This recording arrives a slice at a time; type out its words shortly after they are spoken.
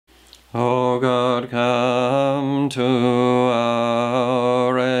O God, come to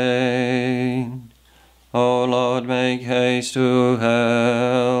our aid. O Lord, make haste to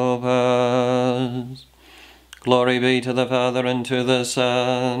help us. Glory be to the Father, and to the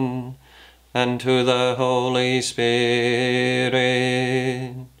Son, and to the Holy Spirit,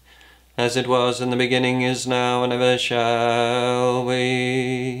 as it was in the beginning, is now, and ever shall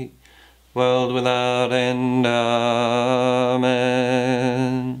be, world without end. Amen.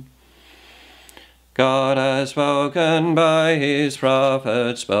 God has spoken by his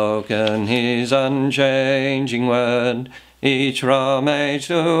prophet, spoken his unchanging word, each from age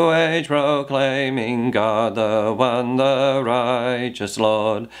to age proclaiming God the one, the righteous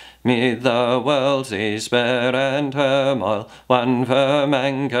Lord. Mid the world's despair and turmoil, one firm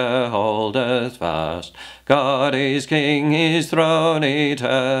anchor holdeth fast. God is King, his throne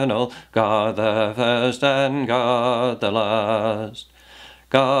eternal, God the first and God the last.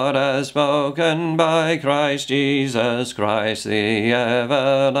 God has spoken by Christ Jesus Christ, the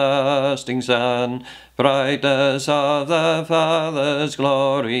everlasting Son, brightness of the Father's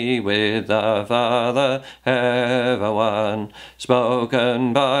glory, with the Father ever one.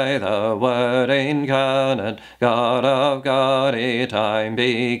 Spoken by the Word incarnate, God of God, ere time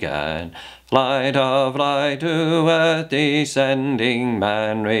began. Light of light to earth descending,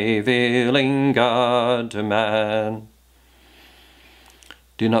 man revealing God to man.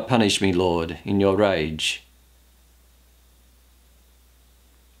 Do not punish me, Lord, in your rage.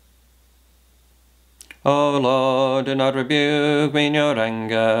 O Lord, do not rebuke me in your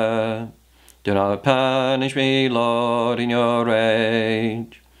anger. Do not punish me, Lord, in your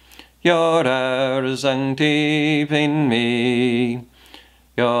rage. Your arrows sunk deep in me.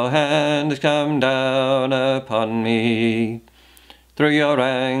 Your hand has come down upon me. Through your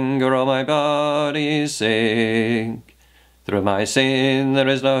anger all my body is sick. Through my sin there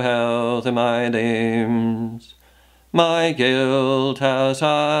is no health in my limbs. My guilt has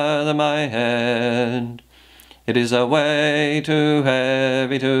higher than my head. It is a weight too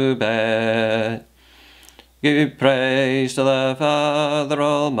heavy to bear. Give praise to the Father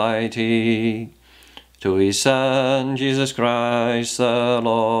Almighty, to his Son, Jesus Christ the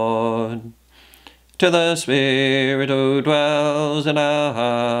Lord, to the Spirit who dwells in our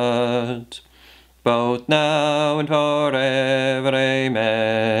hearts, both now and forever.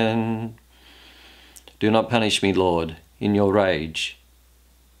 Amen. Do not punish me, Lord, in your rage.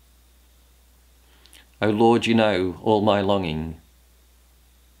 O Lord, you know all my longing.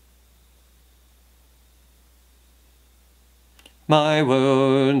 My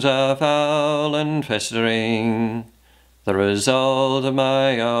wounds are foul and festering, the result of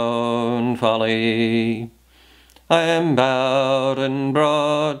my own folly. I am bowed and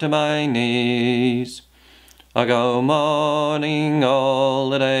brought to my knees. I go mourning all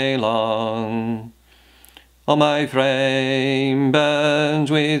the day long. All my frame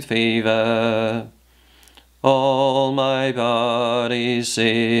burns with fever. All my body's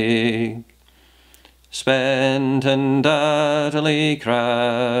sick. Spent and utterly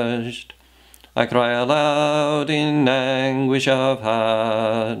crushed, I cry aloud in anguish of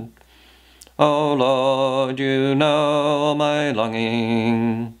heart. O Lord, you know all my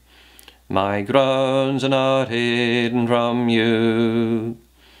longing. My groans are not hidden from you.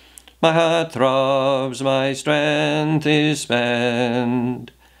 My heart throbs, my strength is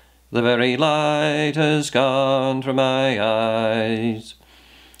spent. The very light has gone from my eyes.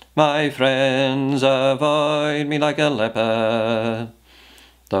 My friends avoid me like a leper.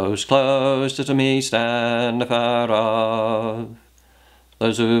 Those closest to me stand afar off.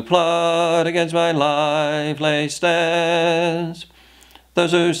 Those who plot against my life lay snares.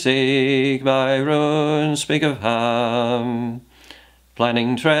 Those who seek my ruin speak of harm,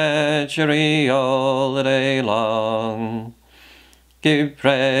 planning treachery all the day long. Give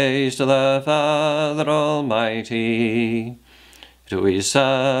praise to the Father Almighty, to his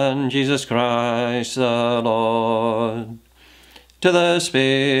Son, Jesus Christ the Lord, to the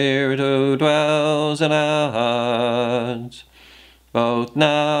Spirit who dwells in our hearts, both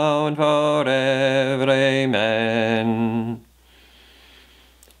now and forever. Amen.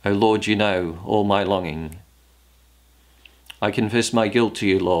 O Lord, you know all my longing. I confess my guilt to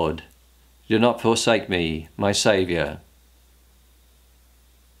you, Lord. Do not forsake me, my Saviour.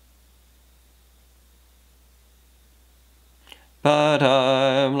 But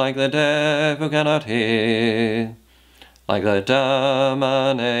I am like the deaf who cannot hear, like the dumb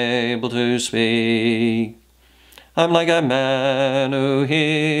unable to speak. I'm like a man who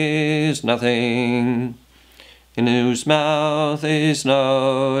hears nothing, in whose mouth is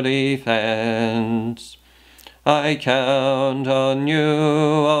no defense. I count on you,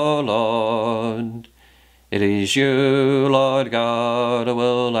 O Lord. It is you, Lord God, who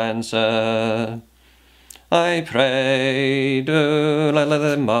will answer. I pray, do not let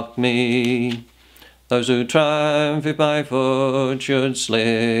them mock me. Those who triumph if my foot should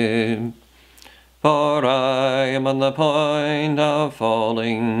slip. For I am on the point of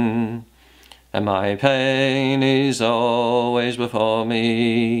falling, and my pain is always before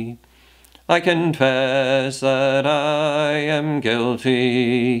me. I confess that I am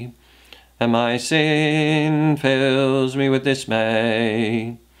guilty, and my sin fills me with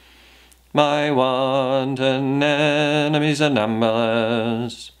dismay. My wanton enemies are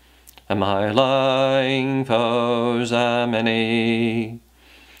numberless, and my lying foes are many.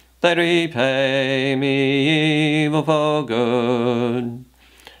 They repay me evil for good,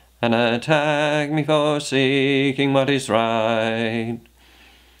 and attack me for seeking what is right.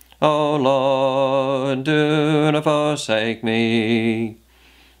 O Lord, do not forsake me.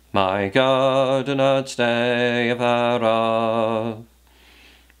 My God, do not stay afar off.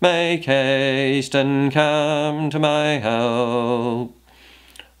 Make haste and come to my help.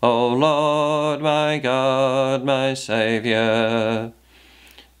 O Lord, my God, my Saviour.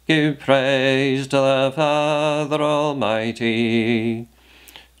 Give praise to the Father Almighty,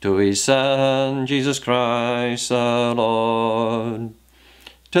 to his Son, Jesus Christ the Lord,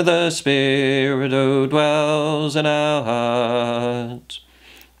 to the Spirit who dwells in our hearts,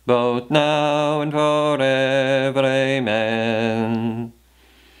 both now and forever. Amen.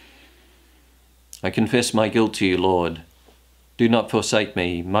 I confess my guilt to you, Lord. Do not forsake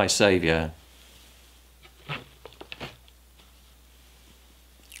me, my Saviour.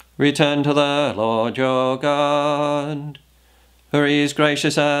 Return to the Lord your God, for he is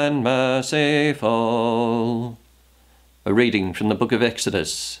gracious and merciful. A reading from the book of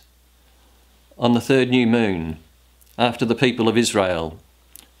Exodus. On the third new moon, after the people of Israel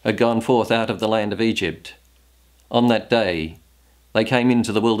had gone forth out of the land of Egypt, on that day they came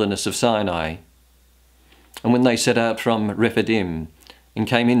into the wilderness of Sinai. And when they set out from Rephidim and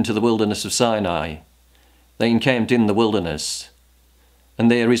came into the wilderness of Sinai, they encamped in the wilderness.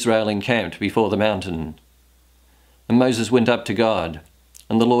 And there Israel encamped before the mountain. And Moses went up to God,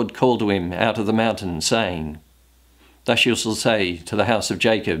 and the Lord called to him out of the mountain, saying, Thus you shall say to the house of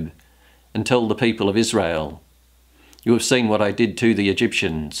Jacob, and tell the people of Israel, You have seen what I did to the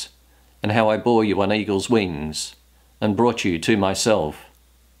Egyptians, and how I bore you on eagle's wings, and brought you to myself.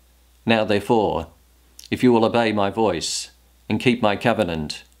 Now therefore, if you will obey my voice, and keep my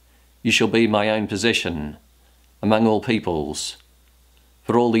covenant, you shall be my own possession among all peoples.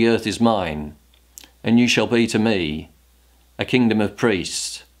 For all the earth is mine, and you shall be to me a kingdom of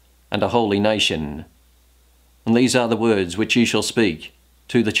priests and a holy nation. And these are the words which you shall speak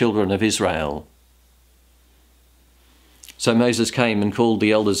to the children of Israel. So Moses came and called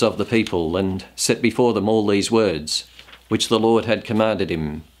the elders of the people, and set before them all these words, which the Lord had commanded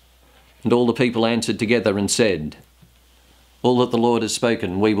him. And all the people answered together and said, All that the Lord has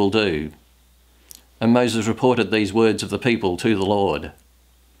spoken we will do. And Moses reported these words of the people to the Lord.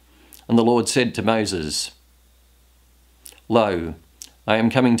 And the Lord said to Moses, Lo, I am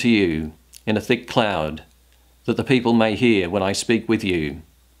coming to you in a thick cloud, that the people may hear when I speak with you,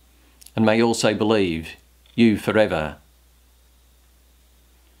 and may also believe you forever.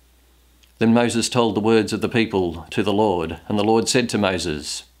 Then Moses told the words of the people to the Lord, and the Lord said to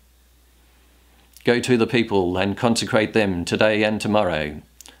Moses, Go to the people and consecrate them today and tomorrow,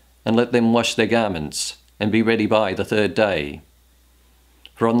 and let them wash their garments and be ready by the third day.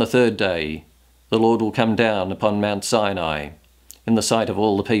 For on the third day the Lord will come down upon Mount Sinai in the sight of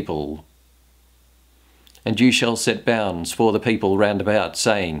all the people. And you shall set bounds for the people round about,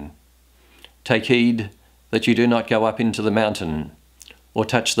 saying, Take heed that you do not go up into the mountain, or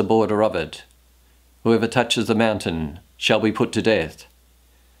touch the border of it. Whoever touches the mountain shall be put to death.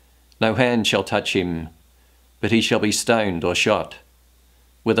 No hand shall touch him, but he shall be stoned or shot.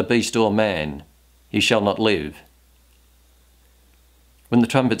 Whether beast or man, he shall not live. When the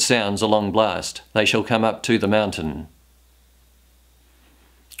trumpet sounds a long blast, they shall come up to the mountain.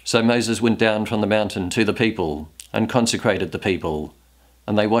 So Moses went down from the mountain to the people, and consecrated the people,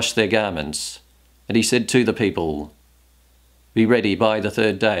 and they washed their garments. And he said to the people, Be ready by the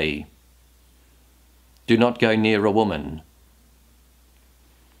third day. Do not go near a woman.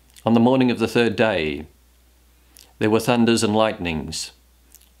 On the morning of the third day, there were thunders and lightnings,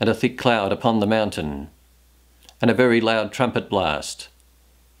 and a thick cloud upon the mountain, and a very loud trumpet blast,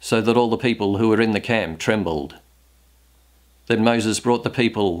 so that all the people who were in the camp trembled. Then Moses brought the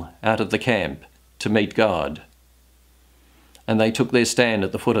people out of the camp to meet God, and they took their stand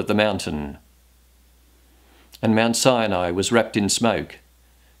at the foot of the mountain. and Mount Sinai was wrapped in smoke,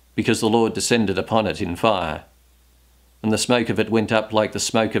 because the Lord descended upon it in fire, and the smoke of it went up like the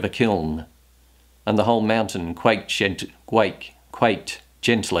smoke of a kiln, and the whole mountain quaked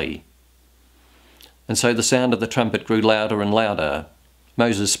gently. And so the sound of the trumpet grew louder and louder.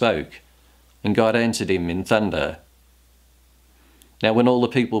 Moses spoke, and God answered him in thunder. Now when all the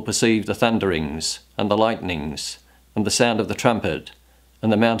people perceived the thunderings, and the lightnings, and the sound of the trumpet,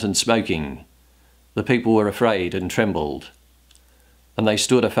 and the mountain smoking, the people were afraid and trembled. And they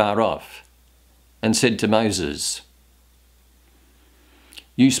stood afar off, and said to Moses,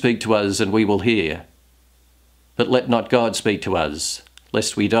 "You speak to us, and we will hear. But let not God speak to us,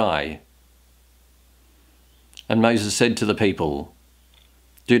 lest we die." And Moses said to the people,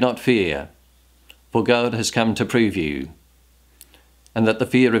 "Do not fear, for God has come to prove you, and that the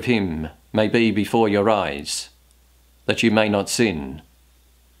fear of him may be before your eyes, that you may not sin."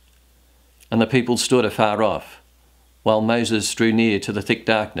 And the people stood afar off, while Moses drew near to the thick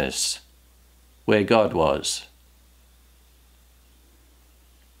darkness, where God was.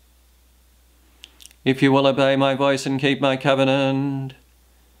 If you will obey my voice and keep my covenant,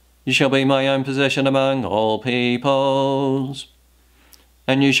 you shall be my own possession among all peoples,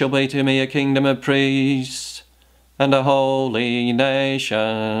 and you shall be to me a kingdom of priests and a holy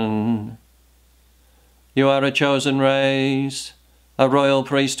nation. You are a chosen race, a royal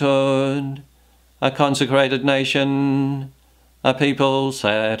priesthood, a consecrated nation, a people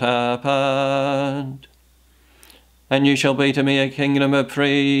set apart. And you shall be to me a kingdom of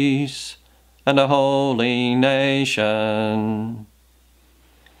priests and a holy nation.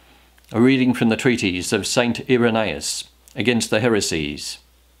 A reading from the treatise of Saint Irenaeus against the heresies.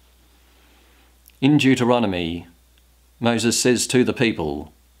 In Deuteronomy, Moses says to the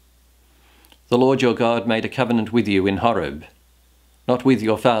people, "The Lord your God made a covenant with you in Horeb. Not with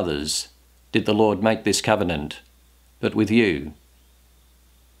your fathers did the Lord make this covenant, but with you."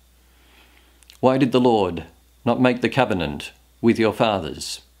 Why did the Lord not make the covenant with your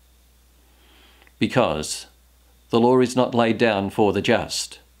fathers? Because the law is not laid down for the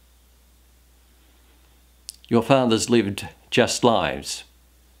just. Your fathers lived just lives,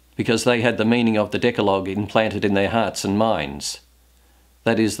 because they had the meaning of the Decalogue implanted in their hearts and minds.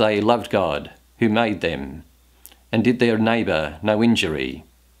 That is, they loved God, who made them, and did their neighbour no injury.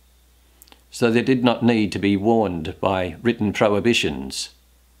 So they did not need to be warned by written prohibitions,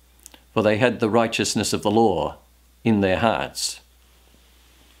 for they had the righteousness of the law in their hearts.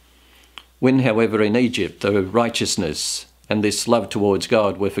 When, however, in Egypt the righteousness and this love towards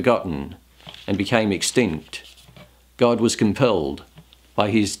God were forgotten and became extinct, God was compelled, by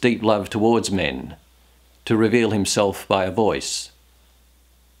his deep love towards men, to reveal himself by a voice.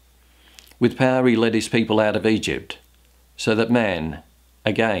 With power he led his people out of Egypt, so that man,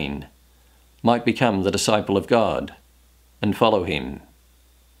 again, might become the disciple of God and follow him.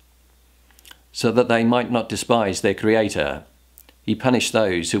 So that they might not despise their Creator, he punished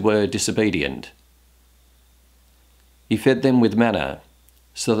those who were disobedient. He fed them with manna,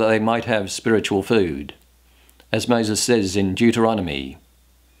 so that they might have spiritual food. As Moses says in Deuteronomy,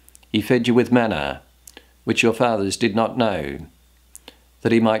 "He fed you with manna, which your fathers did not know,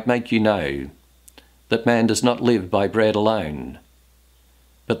 that he might make you know that man does not live by bread alone,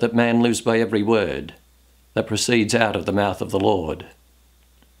 but that man lives by every word that proceeds out of the mouth of the Lord."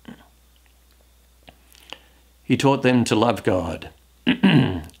 He taught them to love God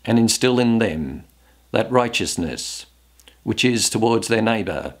and instill in them that righteousness which is towards their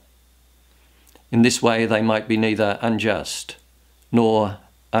neighbour. In this way they might be neither unjust nor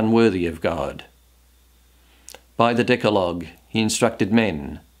unworthy of God. By the Decalogue he instructed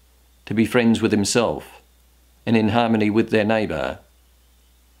men to be friends with himself and in harmony with their neighbour.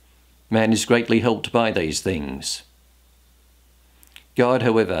 Man is greatly helped by these things. God,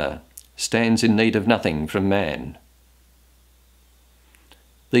 however, stands in need of nothing from man.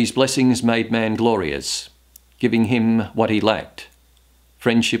 These blessings made man glorious, giving him what he lacked,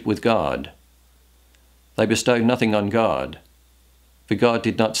 friendship with God. They bestow nothing on God, for God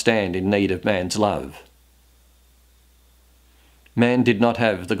did not stand in need of man's love. Man did not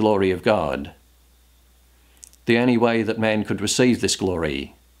have the glory of God. The only way that man could receive this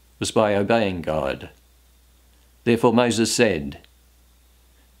glory was by obeying God. Therefore Moses said,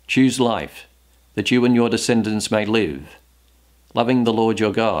 "Choose life, that you and your descendants may live, loving the Lord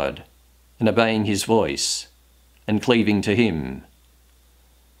your God, and obeying his voice, and cleaving to him.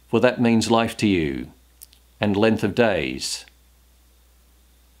 For that means life to you, and length of days."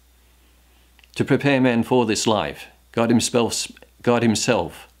 To prepare man for this life, God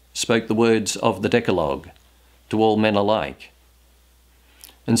himself spoke the words of the Decalogue to all men alike.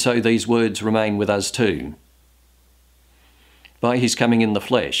 And so these words remain with us too, By his coming in the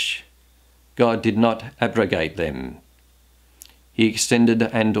flesh, God did not abrogate them. He extended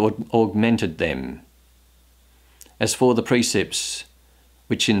and augmented them. As for the precepts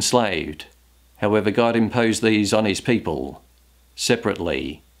which enslaved, however, God imposed these on his people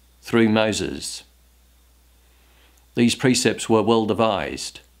separately through Moses. These precepts were well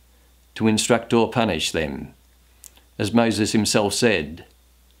devised to instruct or punish them. As Moses himself said,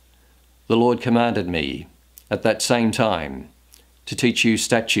 "The Lord commanded me at that same time to teach you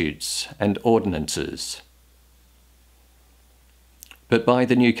statutes and ordinances." But by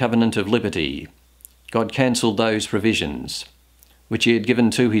the new covenant of liberty, God cancelled those provisions which he had given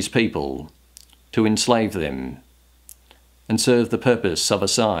to his people to enslave them and serve the purpose of a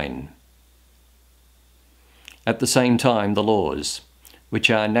sign. At the same time, the laws, which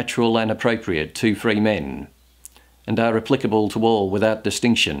are natural and appropriate to free men, and are applicable to all without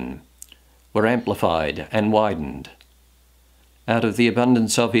distinction, were amplified and widened. Out of the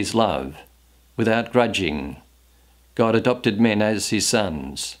abundance of his love, without grudging, God adopted men as his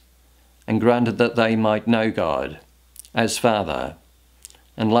sons, and granted that they might know God as Father,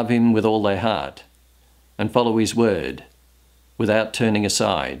 and love him with all their heart, and follow his word without turning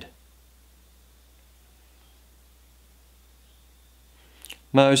aside.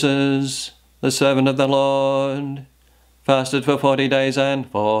 Moses, the servant of the Lord, fasted for 40 days and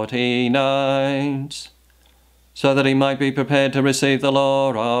 40 nights, so that he might be prepared to receive the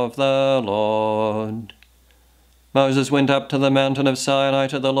law of the Lord. Moses went up to the mountain of Sinai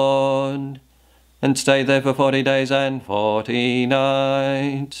to the Lord, and stayed there for 40 days and 40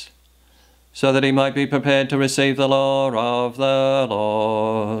 nights, so that he might be prepared to receive the law of the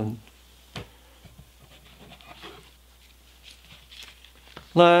Lord.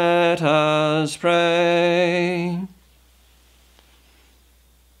 Let us pray.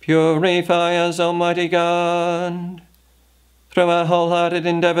 Purify us, Almighty God, through our wholehearted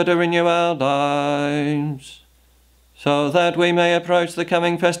endeavour to renew our lives, so that we may approach the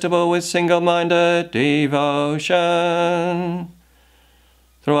coming festival with single-minded devotion.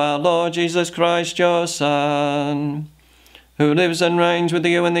 Through our Lord Jesus Christ, your Son, who lives and reigns with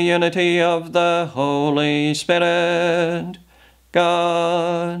you in the unity of the Holy Spirit,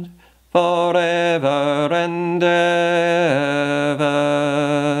 God, forever and ever.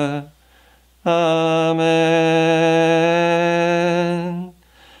 Amen.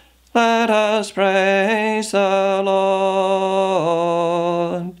 Let us pray.